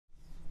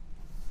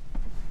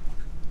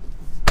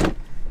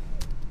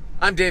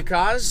I'm Dave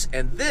Koz,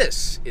 and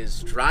this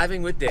is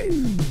Driving with Dave.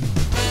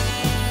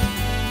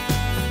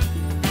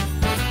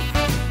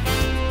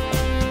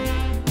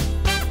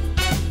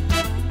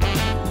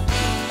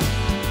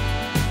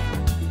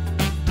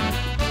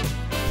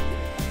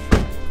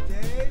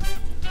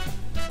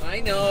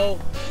 I know.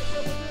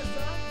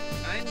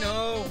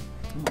 Oh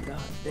my God,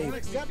 Dave.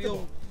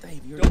 Unacceptable.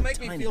 Dave, you're Don't make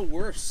tiny. me feel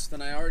worse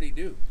than I already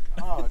do.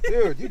 Oh,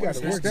 dude, you got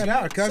to work that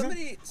out,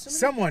 cousin.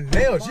 Someone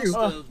nailed you.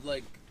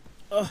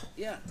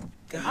 Yeah.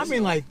 I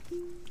mean, like,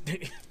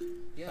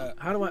 Yeah.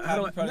 How do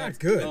I? not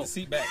good. Oh.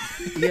 Seat back.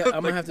 Yeah,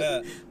 I'm gonna have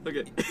to. Look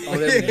at. Oh,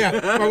 there we go. Yeah,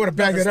 I would have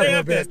backed it up a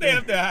little bit. Stay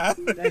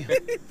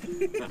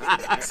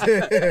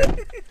up there.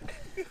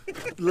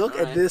 Look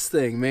at this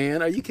thing,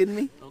 man. Are you kidding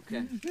me?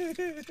 Okay.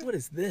 What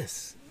is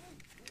this?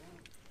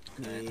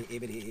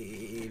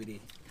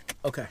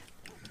 Okay.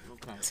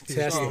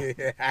 Tesla.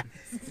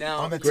 Now,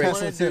 On the what I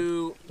Tesla want to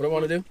do? What I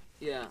want to do?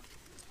 Yeah.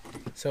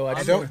 So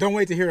I just Don't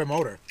wait to hear a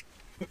motor.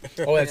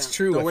 Oh, that's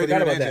true. Don't I wait forgot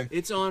to hear about an that.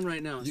 It's on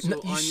right now. So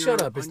No, you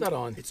shut up. It's not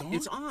on. It's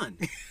on.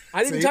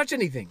 I didn't See? touch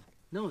anything.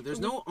 No, there's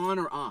no on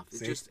or off. It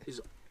See? just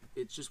is.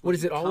 It's just. What when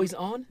is you it? Always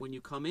on? When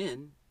you come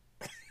in,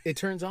 It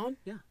turns on.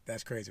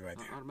 That's crazy right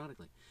there.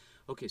 automatically.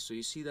 Okay, so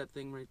you see that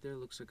thing right there?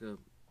 Looks like a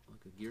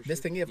gear. This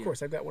shift? thing, yeah, of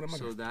course. I've got one in my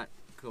So car. that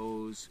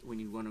goes when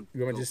you want to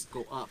You want me to just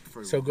go up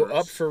for So reverse. go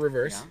up for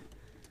reverse.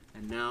 Yeah.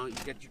 And now you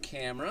get your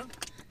camera.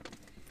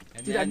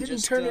 And Dude, I then didn't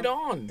just, turn it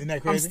on. Isn't that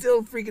I'm crazy?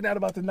 still freaking out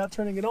about the not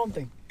turning it on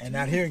thing. And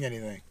not hearing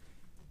anything.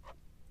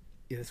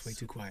 Yeah, that's way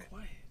too quiet.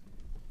 Quiet.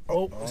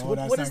 Oh, that's what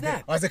not is good.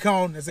 that? Oh, it's a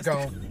cone. It's a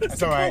cone.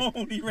 That's all right.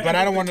 But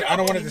I don't want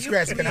it to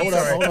scratch it. Hold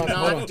on, hold on, Not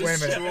hold on. Wait a minute.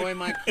 destroy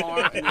my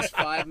car in this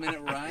 5-minute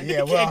ride.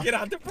 Yeah, well. Get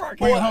out the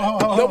parking Wait,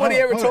 lot. hold Nobody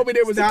on, ever hold told on. me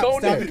there was a Stop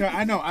cone the there. car.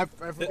 I know. I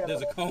forgot.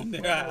 There's a cone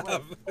there.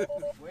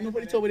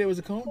 Nobody told me there was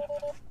a cone.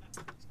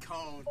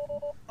 Cone.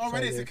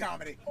 Already it's a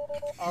comedy.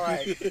 All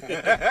right.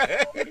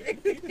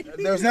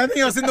 There's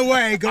nothing else in the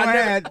way. Go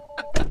ahead.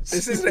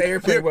 This is an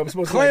airplane where I'm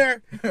supposed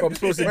Clear. to where I'm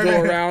supposed to Wait,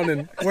 go wait. around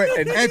and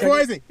Wait. Hey,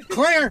 Foisy.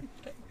 Clear.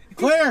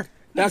 Clear.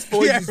 that's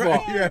Foisy's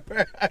fault. Yeah.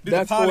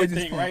 That's pilot Foisy's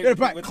thing, fault. right? Yeah,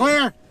 but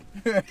clear.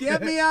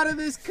 Get me out of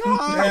this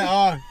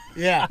car.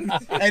 Yeah.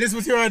 Hey, this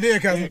was your idea,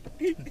 cousin.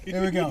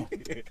 Here we go.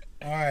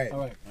 All right. All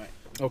right.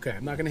 Okay,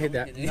 I'm not gonna hit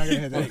that. You're not gonna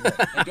hit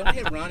that. And don't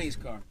hit Ronnie's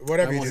car.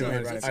 Whatever I you won't do, hit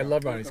man. Ronnie's. Right, I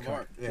love Ronnie's Work of car.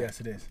 art. Yeah. Yes,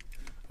 it is.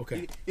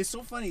 Okay. It's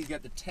so funny. You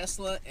got the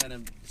Tesla and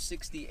a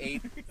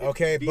 68.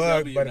 Okay,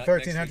 VW but a not next to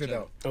 1300 each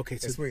though. Okay,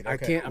 so It's sweet, I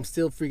okay. can't. I'm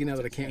still freaking out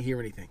that I can't hear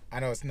anything. I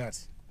know it's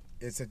nuts.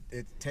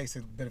 It takes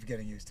a bit of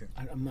getting used to.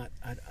 I'm not.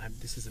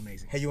 This is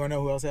amazing. Hey, you wanna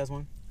know who else has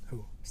one?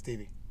 Who?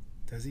 Stevie.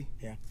 Does he?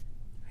 Yeah.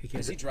 He can't.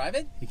 Does he drive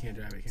it? He can't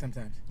drive it. Can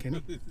Sometimes. he? Can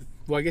he?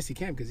 Well, I guess he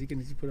can because he can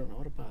just put it on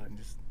autopilot and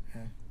just.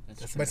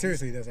 That's But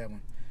seriously, he does have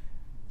one.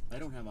 I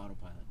don't have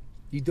autopilot.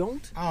 You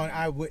don't?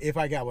 I would if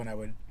I got one, I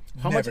would.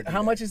 How much? never do How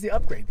that. much is the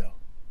upgrade though?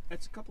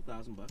 That's a couple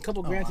 $1,000. A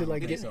couple grand to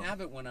like They get. didn't have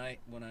it when I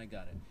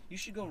got it. You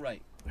should go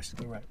right I should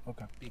go right.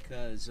 Okay.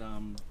 because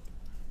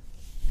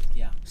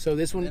yeah. So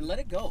this And one. let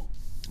it go.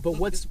 But Look,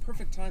 what's? this is the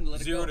perfect time to let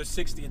it 0 go. to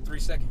 60 in 3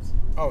 seconds.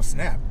 Oh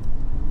snap!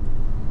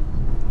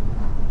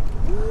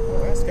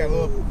 Oh, that's got a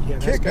little Yeah,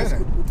 kick, that's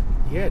doesn't it?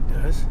 Yeah, it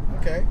does.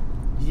 Okay.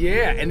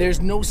 Yeah, and there's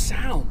no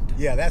sound.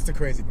 Yeah, that's the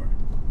crazy part.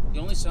 The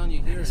only sound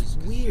you hear That is is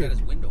 'cause he's weird. got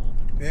his window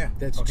open. Yeah.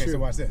 That's okay, true. so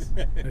watch this.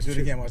 Let's do it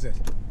true. again. Watch this.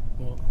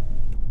 Well,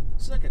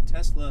 It's like a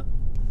Tesla.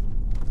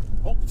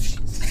 Oh,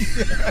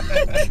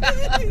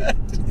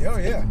 Oh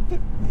yeah.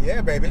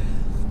 Yeah, baby.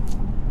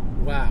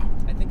 wow.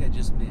 I think I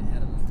just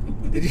had a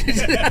little. Did you, did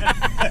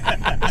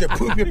Did you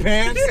poop your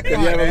pants? you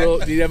have a little?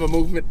 Did you have a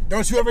movement?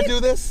 Don't you ever do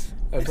this?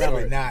 I'm Probably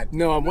sorry. not.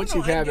 No, once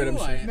you I have it, do.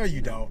 I'm sure. No,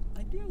 you don't.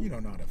 I do. You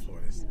don't know how to floor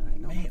this. I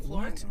know Man, the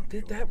floor. what?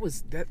 Okay, That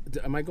was that.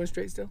 Am I going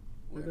straight still? Am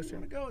I Where going do you straight?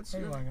 want to go? It's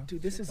Where do your, you wanna go?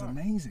 Dude, this is car.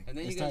 amazing. And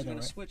then It's you guys tight are gonna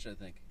though, right? switch, I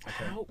think.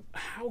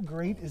 How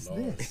great is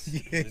this?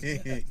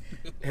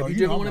 Oh, Have you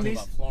you driven know one of I'm these?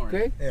 about flooring.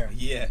 Okay. Yeah.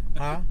 Yeah.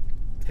 Huh?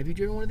 Have you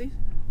driven one of these?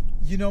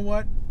 You know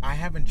what? I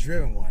haven't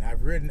driven one.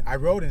 I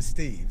rode in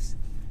Steve's,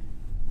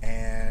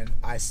 and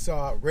I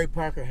saw Ray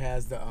Parker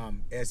has the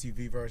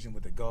SUV version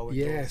with the Go.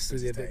 Yes,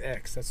 doors, the which is tight.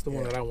 X. That's the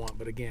one Yeah. that I want.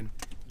 But again,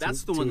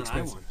 That's too the one that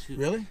expensive. I want too.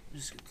 Really? I'm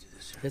just gonna do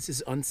this. This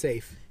is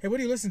unsafe. Hey, what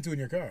do you listen to in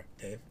your car,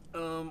 Dave?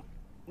 No,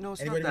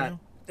 it's Anybody not that. know?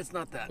 It's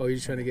not that. Oh, you're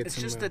trying to get It's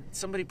some. just that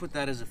somebody put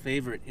that as a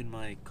favorite in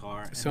my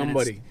car. and then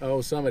somebody.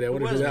 Oh, somebody. I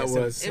wonder who that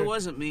was. It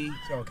wasn't me.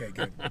 Okay,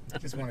 good.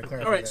 Just want to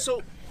clarify. All right, that.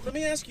 so let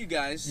me ask you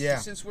guys, Yeah.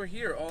 since we're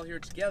here, all here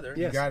together,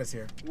 you Yes. got us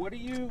here. what are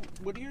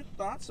your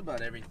thoughts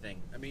about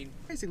everything? I mean,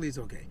 Basically, it's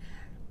okay.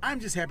 I'm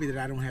just happy that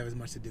I don't have as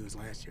much to do as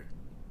last year.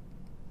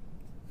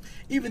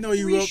 Even though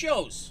you 3 wrote,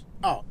 shows.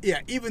 oh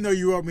yeah, even though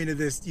you wrote me to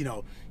this,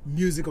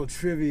 musical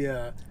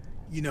trivia,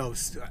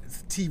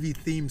 TV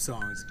theme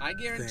songs. I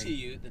guarantee thing.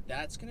 you that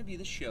that's going to be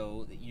the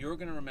show that you're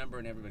going to remember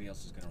and everybody else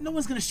is going to remember. No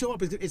one's gonna show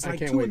up. It's I like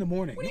can't 2 wait. in the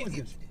morning. What do No you-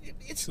 one's gonna...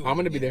 it's, I'm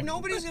gonna be there.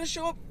 Nobody's going to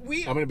show up.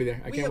 I'm gonna be there.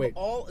 I we can't have wait.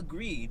 all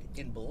agreed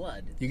in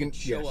blood You can- to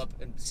show yes. up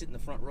and sit in the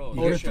front row. of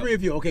Oh, your the show. 3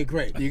 of you. Okay,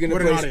 great. You're gonna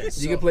What an play.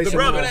 audience. You can play The some.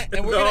 brother.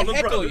 And we're All going the to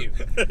heckle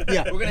brothers. you.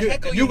 Yeah, We're gonna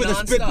heckle you you with the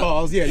nonstop.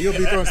 spitballs. Yeah, you'll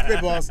be throwing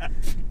spitballs.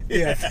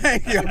 Yeah,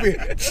 thank you.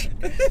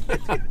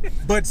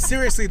 But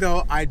seriously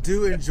though, I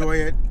do enjoy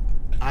it.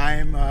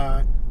 I'm,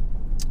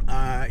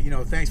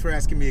 thanks for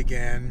asking me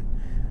again.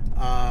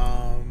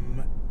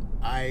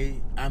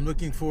 I'm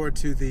looking forward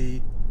to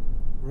the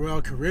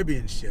Royal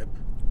Caribbean ship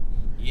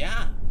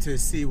Yeah. to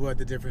see what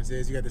the difference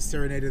is. You got the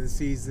Serenade of the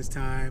Seas this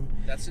time.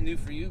 That's new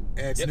for you.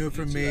 It's new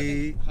for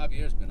me. I think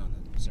Javier's been on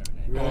the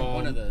Serenade.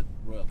 One of the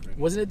Royal Caribbean.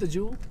 Wasn't it the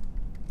Jewel?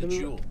 The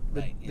Jewel,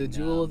 right? The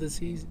Jewel of the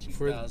Seas?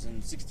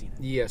 2016.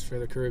 Yes, for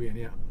the Caribbean,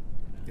 yeah.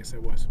 Yes,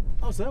 it was.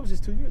 Oh, so that was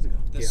just 2 years ago.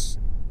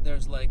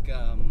 There's like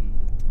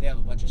they have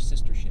a bunch of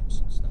sister ships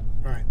and stuff.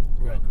 Right.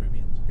 Royal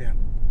Caribbean. Yeah.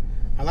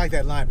 I like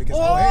that line because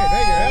hey,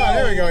 thank you. Oh,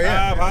 there we go.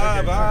 Yeah.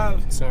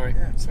 Vibe. Sorry.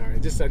 Yeah. Sorry. I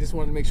just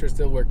wanted to make sure it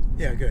still worked.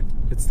 Yeah, good.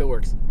 It still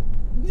works.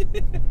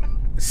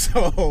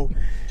 So,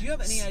 Do you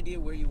have any idea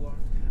where you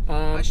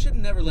are? I should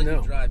never let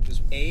no. you drive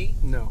because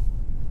No.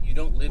 you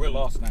don't live. We're in,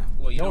 lost now.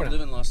 Well, you No, we're don't not.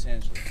 live in Los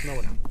Angeles. No,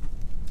 we're not.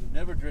 You've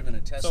never driven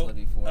a Tesla So,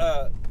 before,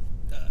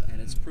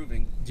 and it's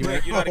proving. Do you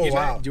Greg, you know how to Oh, get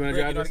wow. back? Do you wanna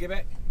Greg, drive you know how this? to get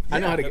back? I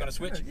know how to We're get. gonna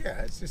switch.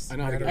 yeah, it's just. I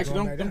know how to matter get- of Actually,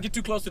 going don't right get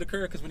too close to the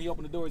curb because when you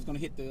open the door, it's gonna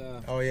hit the.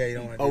 down. Oh yeah, you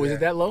don't want to. Oh, is it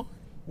that low?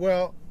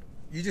 Well,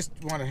 you just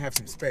want to have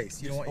some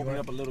space. You don't Just want. You open it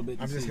want up a little bit.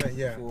 I'm to just see gonna-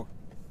 yeah. before-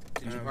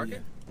 Did you park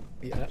it?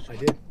 Yeah, I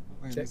did.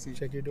 Wait, Check let's see.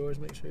 check your doors.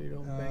 Make sure you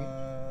don't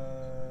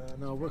bang.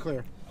 No, we're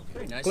clear.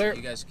 Very nice Clear. that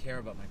you guys care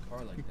about my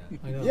car like that.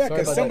 I know. Yeah, Sorry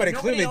 'cause about somebody that.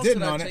 Nobody clearly else didn't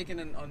that on I've it.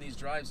 taken on these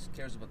drives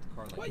cares about the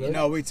car like Really? that.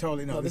 No, we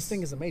totally know. No, this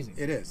thing is amazing.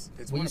 It is.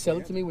 It's Will you wonderful, sell it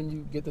yeah. to me when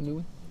you get the new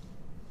one?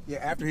 Yeah,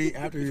 after he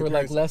For like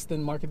repairs- less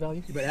than market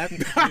value? But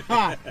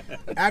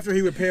after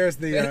he repairs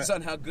the. Depends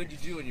on how good you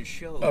do in your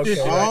show. Okay.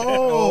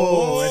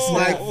 Oh, it's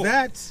snap. like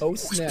that. Oh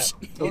snap!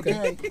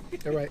 Okay,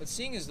 all right. But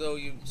seeing as though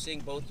you sing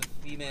both the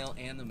female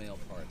and the male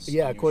parts.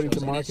 Yeah, on your according to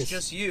shows, and Marcus. It's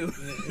just you.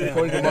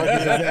 According to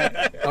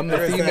Marcus, I'm the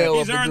There is that. female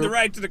He's of the earned the group.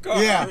 right to the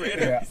car. Yeah.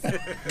 already. Yeah.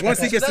 Once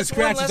he So gets the that's one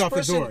scratches less off the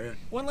person- door. Yeah.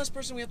 One less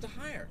person we have to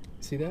hire.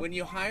 See that? When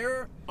you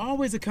hire,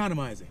 Always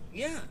economizing.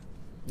 yeah.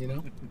 You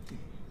know.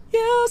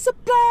 You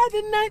supply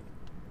the night,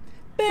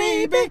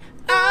 baby.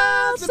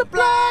 I'll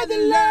supply the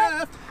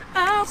love.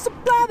 I'll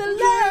supply the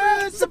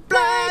love.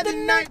 Supply the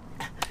night,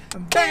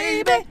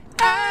 baby.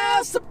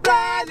 I'll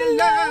supply the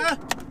love.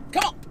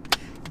 Come on.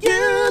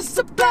 You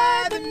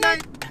supply the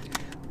night,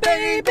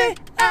 baby.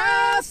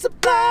 I'll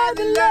supply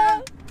the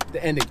love.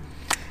 The ending.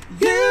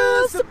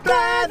 You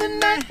supply the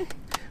night,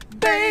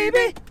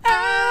 baby.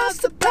 I'll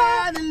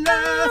supply the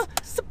love.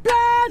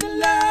 Supply the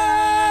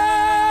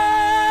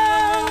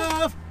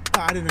love. Oh,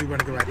 I didn't know you were going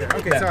to go right there.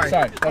 Okay, Yeah, sorry.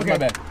 That was my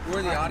bad.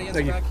 We're the audience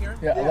Thank you. back here.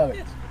 Yeah, I love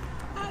it.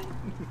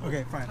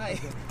 Okay, fine. Hi.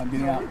 I'm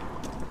getting out.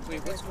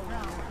 Wait, what's going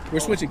on? We're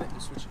switching. You're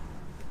switching.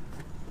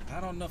 I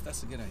don't know if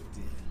that's a good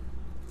idea.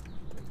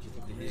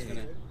 He's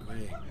gonna.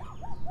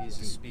 He's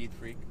a speed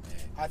freak.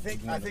 I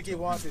think he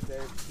wants it,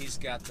 Dave. He's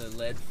got the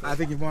lead foot. I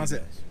think he wants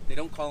it. They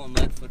don't call him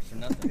lead foot for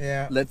nothing.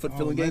 Yeah. Leadfoot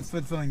Phillinganes?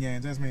 Leadfoot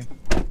Phillinganes. That's me.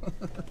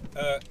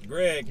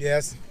 Greg,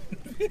 Yes.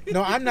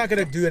 No, I'm not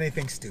going to do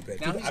anything stupid.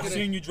 Now he's I've gonna.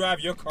 seen you drive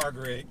your car,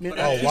 Greg. but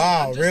Oh, I'm just-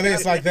 wow, I'm just really?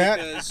 It's happy like that?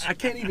 because- I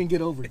can't even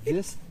get over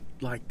this.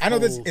 Like, I know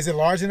this. cold- Is it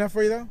large enough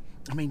for you, though?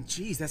 I mean,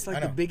 geez, that's I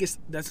like the know. biggest.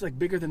 That's like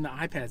bigger than the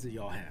iPads that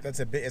y'all have. That's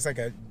a bit. It's like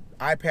a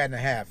iPad and a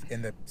half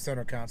in the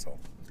center console.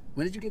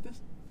 When did you get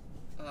this?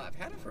 I've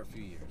had it for a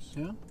few years.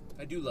 Yeah.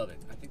 I do love it.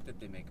 I think that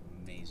they make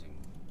amazing.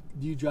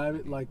 Do you drive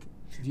it like?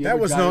 Do you That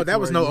ever was drive no. it to That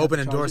was where no you have open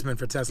to charge it? endorsement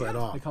for Tesla at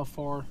all. Like how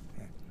far?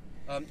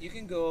 You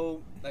can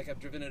go like I've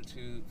driven it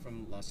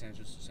from Los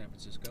Angeles to San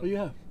Francisco. Oh, you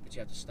have. But you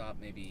have to stop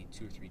maybe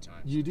 2 or 3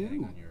 times. You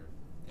depending do? On your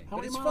thing. How but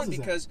many it's miles fun is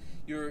that? because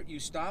you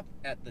stop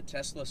at the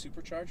Tesla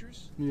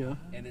superchargers Yeah.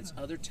 and it's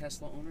other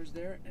Tesla owners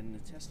there, and the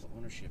Tesla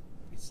ownership.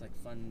 It's like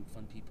fun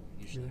people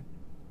usually. Yeah.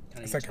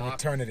 Kinda It's you like an talk,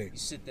 eternity. You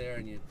sit there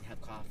and you have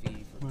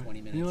coffee for Right.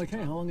 20 minutes. And you're like, and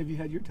hey, talk. how long have you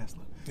had your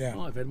Tesla? Yeah.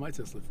 Oh, I've had my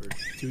Tesla for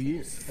 2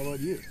 years. How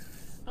about you?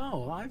 Oh,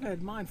 well, I've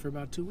had mine for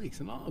about 2 weeks.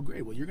 And oh,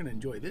 great. Well, you're going to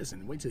enjoy this,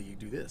 and wait till you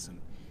do this, and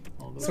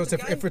all those. So it's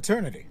the a guy-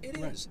 fraternity. It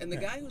is. Right. And the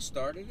Yeah. guy who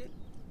started it,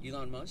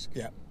 Elon Musk,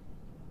 Yeah.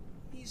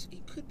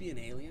 he could be an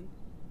alien,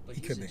 but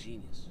He he's could a be.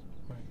 genius.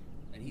 Right.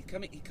 And he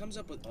comes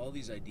up with all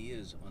these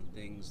ideas on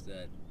things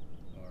that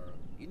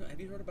are, have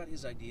you heard about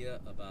his idea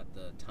about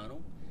the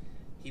tunnel?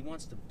 He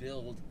wants to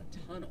build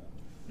a tunnel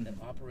that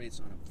operates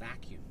on a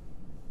vacuum.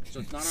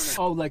 So it's not on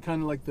a Oh, like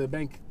kind of like the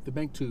bank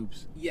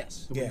tubes.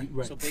 yes. The one Yeah. you-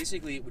 right. So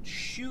basically it would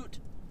shoot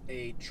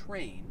a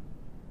train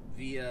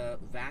via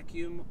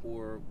vacuum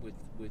or with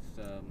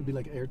It'd be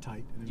like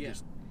airtight. And yeah.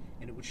 Just,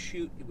 And it would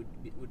shoot.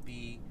 It would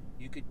be.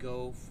 You could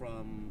go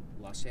from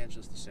Los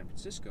Angeles to San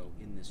Francisco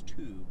in this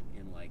tube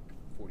in like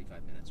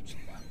 45 minutes or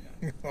something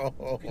like that.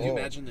 Oh, Could you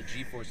imagine the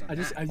G-force on I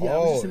just, that? I was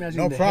just Oh,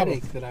 imagining no the problem.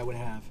 headache that I would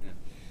have. Yeah.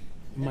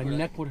 My Yeah.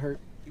 neck would hurt.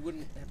 You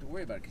wouldn't have to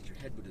worry about it because your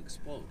head would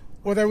explode.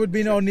 Well, there would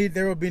be no need.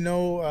 There would be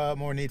no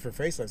more need for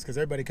facelifts because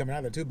everybody coming out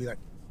of there too would be like,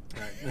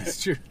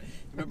 That's true.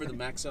 Remember the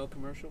Maxell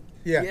commercial?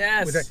 yeah.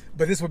 Yes. with that-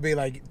 but this would be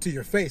like to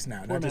your face now,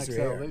 Poor not just your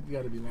Maxell, hair. they've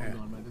got to be long Yeah.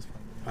 gone by this point.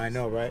 I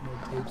know, right?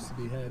 No tapes to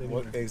be had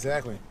What, anywhere.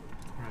 exactly.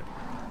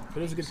 Right. But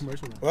it was a good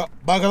commercial. Though. Well,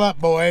 buckle up,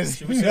 boys.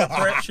 Should we say a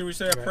prayer? Should we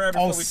say a prayer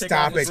before Oh, we take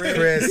stop off it, the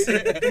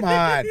Chris. Come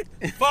on.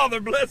 Father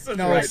bless us.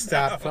 No, Right.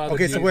 stop. Father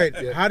Okay, so Jesus. wait.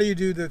 Yeah. How do you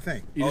do the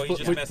thing? You Oh, you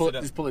just messed it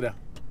up. Just pull it out.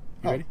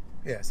 You Oh, ready?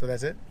 yeah, so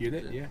that's it? You're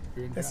it? Yeah.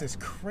 You're in This drive. is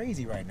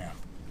crazy right now.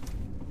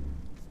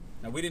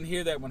 Now we didn't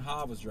hear that when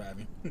Hav was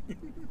driving.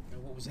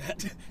 What was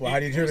that? Well, how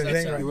do you do What the was that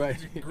thing? sound? You're right.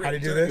 How do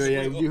you do this?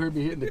 Yeah, you heard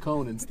me hitting the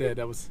cone instead.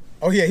 That was.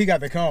 Oh, yeah, he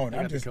got the cone. I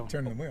I'm got the just cone.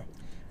 turning the wheel.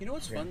 You know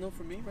what's fun though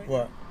for me right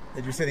What?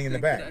 That you're sitting in the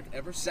now? back. I've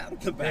ever sat in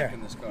the back Yeah.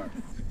 in this car.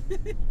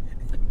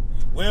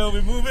 Well,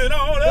 we're moving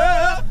on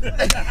up.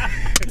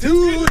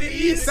 To the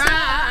east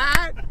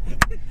side,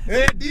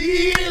 a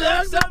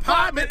deluxe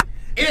apartment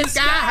in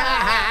Sky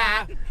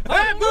High.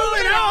 I'm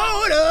moving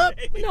on up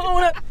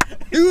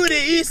to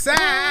the east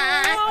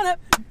side.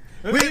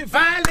 We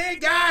finally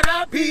got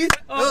a piece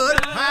of the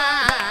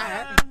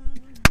pie.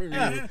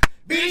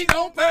 Beans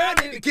don't burn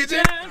in the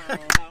kitchen.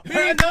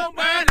 Beans don't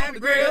burn on the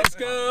grill.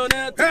 Burn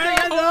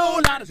a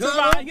whole lot of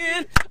trouble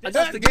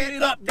just to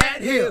get up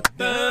that hill.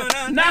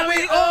 Now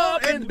we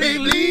up in the big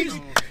leagues,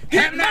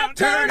 and not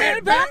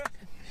turning back.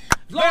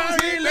 As long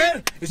as we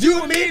live, it's you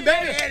and me,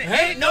 baby, and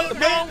ain't nothing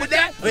wrong with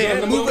that.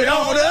 We're moving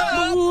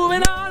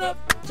on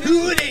up to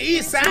the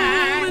east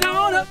side.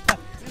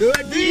 To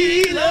a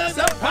deluxe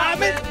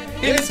apartment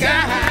in the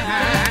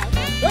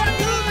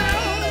sky.